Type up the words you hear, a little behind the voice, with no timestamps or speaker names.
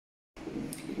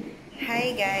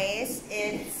Hi guys,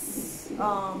 it's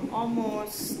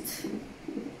almost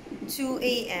 2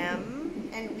 a.m.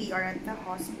 and we are at the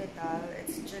hospital.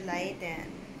 It's July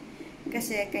 10.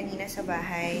 Kasi kanina sa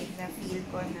bahay, na-feel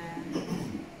ko na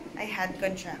I had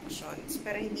contractions.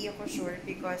 Pero hindi ako sure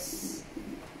because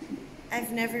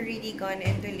I've never really gone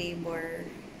into labor.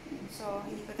 So,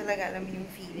 hindi ko talaga alam yung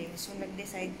feeling. So,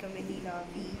 nag-decide kami ni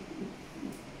Lovie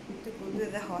to go to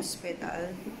the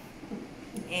hospital.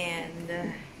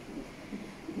 And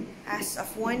as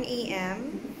of 1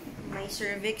 a.m., my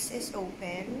cervix is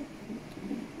open.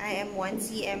 I am 1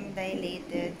 cm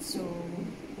dilated. So,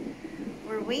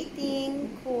 we're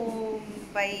waiting kung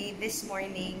by this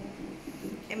morning,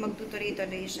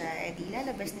 magtutuloy-tuloy siya. Di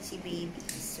lalabas na si baby.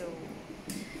 So,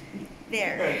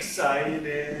 there.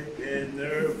 Excited and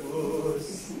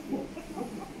nervous.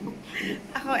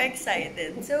 Ako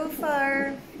excited. So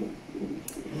far,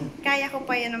 kaya ko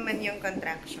pa yun naman yung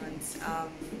contractions.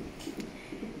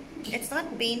 It's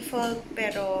not painful,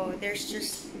 pero there's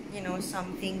just,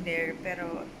 something there.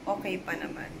 Pero okay pa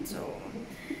naman.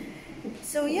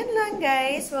 So yan lang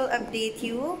guys. We'll update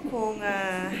you kung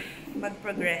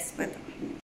mag-progress pa to.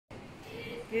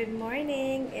 Good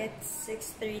morning! It's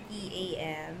 6:30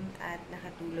 a.m. at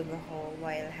nakatulog ako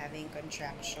while having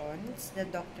contractions. The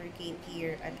doctor came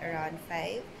here at around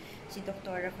 5. Si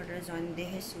Dr. Corazon de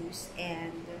Jesus,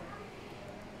 and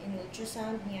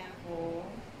in-ultrasound niya ako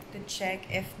to check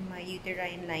if my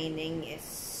uterine lining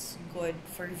is good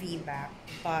for VBAC.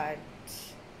 But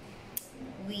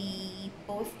we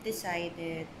both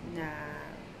decided na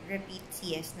repeat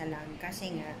CS na lang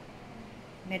kasi nga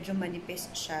medyo manipis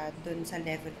siya dun sa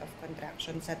level of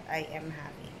contractions that I am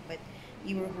having. But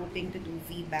we were hoping to do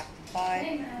VBAC, but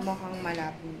mukhang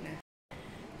malabo na.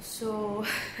 So,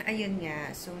 ayun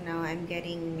nga. So, now I'm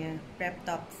getting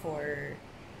prepped up for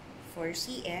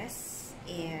CS,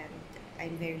 and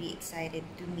I'm very excited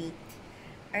to meet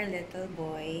our little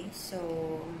boy.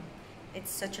 So,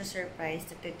 it's such a surprise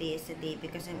that today is the day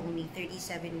because I'm only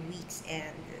 37 weeks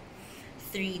and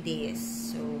 3 days.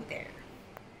 So, there.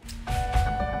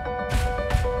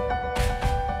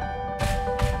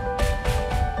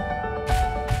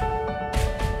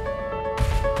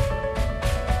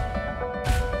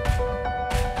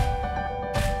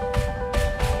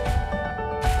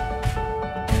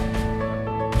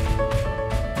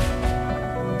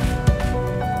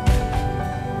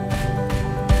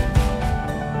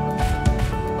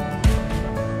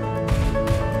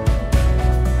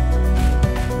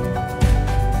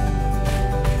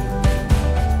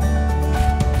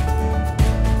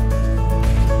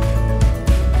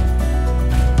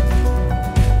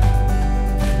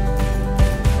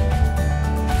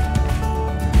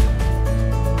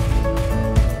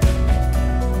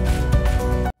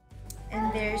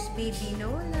 Baby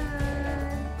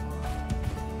Nolan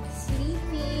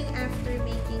sleeping after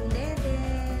making dede.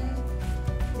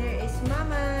 There is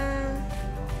Mama.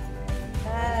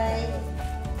 Bye.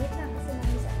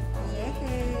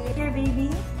 Yeah. Your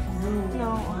baby?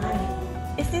 No.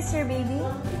 Is this your baby?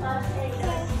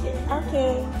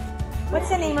 Okay.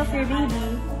 What's the name of your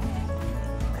baby?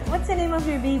 What's the name of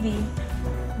your baby?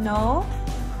 No?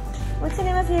 What's the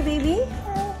name of your baby?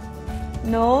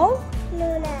 No?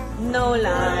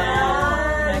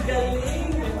 Nolan. Okay.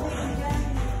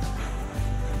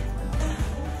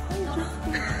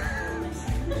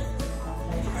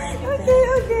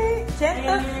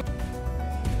 Gentle. Ate.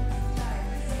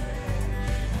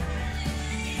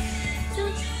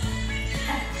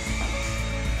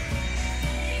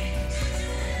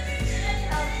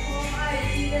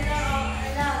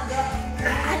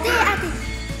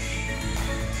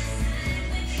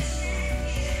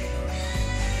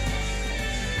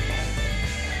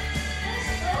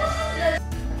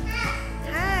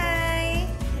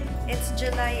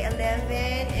 July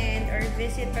 11 and our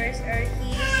visitors are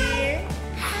here.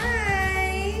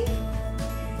 Hi!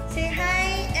 Say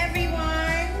hi,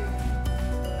 everyone!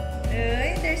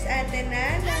 Uy, there's Ate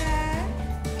Nana.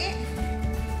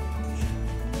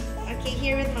 Okay,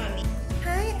 here with Mommy.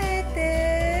 Hi,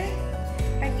 Ate!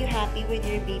 Are you happy with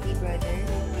your baby brother?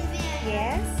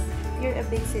 Yes? You're a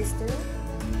big sister?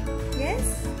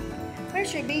 Yes?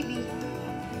 Where's your baby?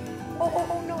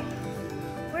 Oh, no.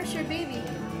 Where's your baby?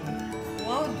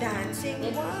 Wow, dancing.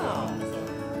 Wow.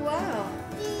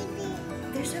 Baby.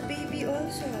 There's a baby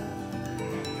also.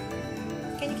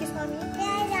 Can you kiss Mommy?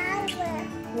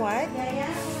 What?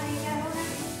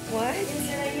 What?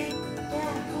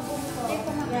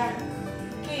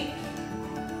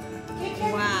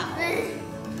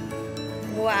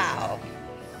 Wow.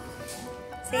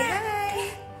 Say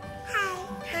hi.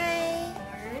 Hi.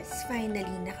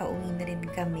 Finally, nakauwi na rin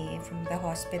kami from the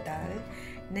hospital. hospital.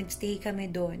 Nagstay kami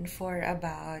doon for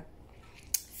about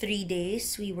 3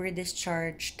 days. We were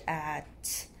discharged at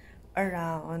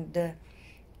around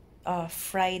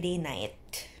Friday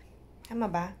night. Tama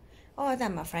ba? Oo,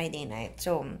 tama. Friday night.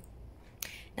 So,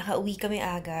 nakauwi kami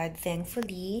agad,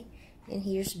 thankfully. And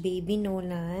here's baby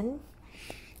Nolan.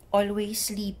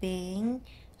 Always sleeping.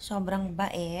 Sobrang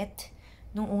bait.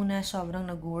 Nung una, sobrang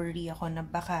nag-worry ako na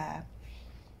baka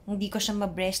hindi ko siya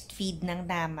ma-breastfeed ng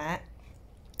tama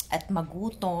at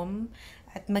magutom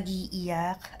at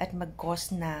mag-iiyak at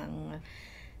mag-cause ng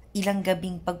ilang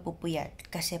gabing pagpupuyat.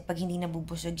 Kasi pag hindi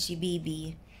nabubusog si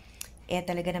baby,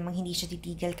 talaga namang hindi siya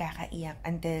titigil kakaiyak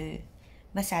until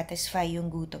masatisfy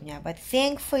yung gutom niya. But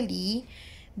thankfully,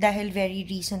 dahil very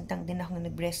recent lang din ako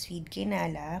nag-breastfeed kay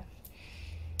Nala,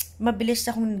 mabilis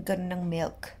akong nagkaroon ng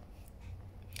milk.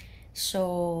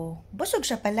 So, busog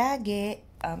siya palagi.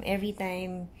 Every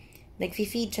time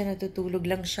nag-feed siya, natutulog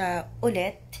lang siya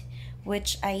ulit,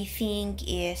 which I think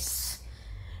is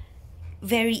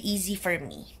very easy for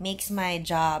me. Makes my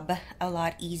job a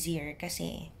lot easier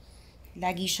kasi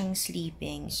lagi siyang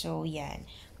sleeping. So, yan.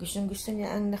 Gustong-gusto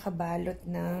niya ang nakabalot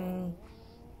ng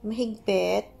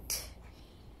mahigpit.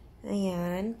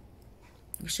 Ayan.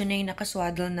 Gusto niya yung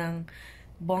nakaswaddle ng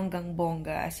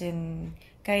bonggang-bongga. As in,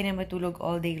 kaya na matulog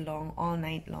all day long, all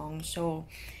night long. So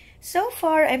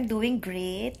far, I'm doing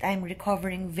great. I'm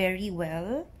recovering very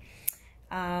well.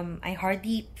 I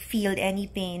hardly feel any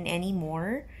pain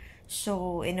anymore.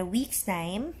 So, in a week's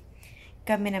time,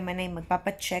 kami naman ay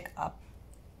magpapa-check up.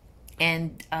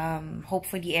 And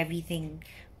hopefully everything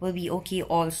will be okay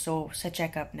also sa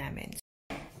check-up namin.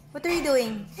 What are you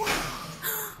doing?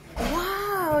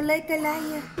 Wow, like a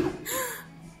lion.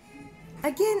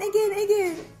 Again.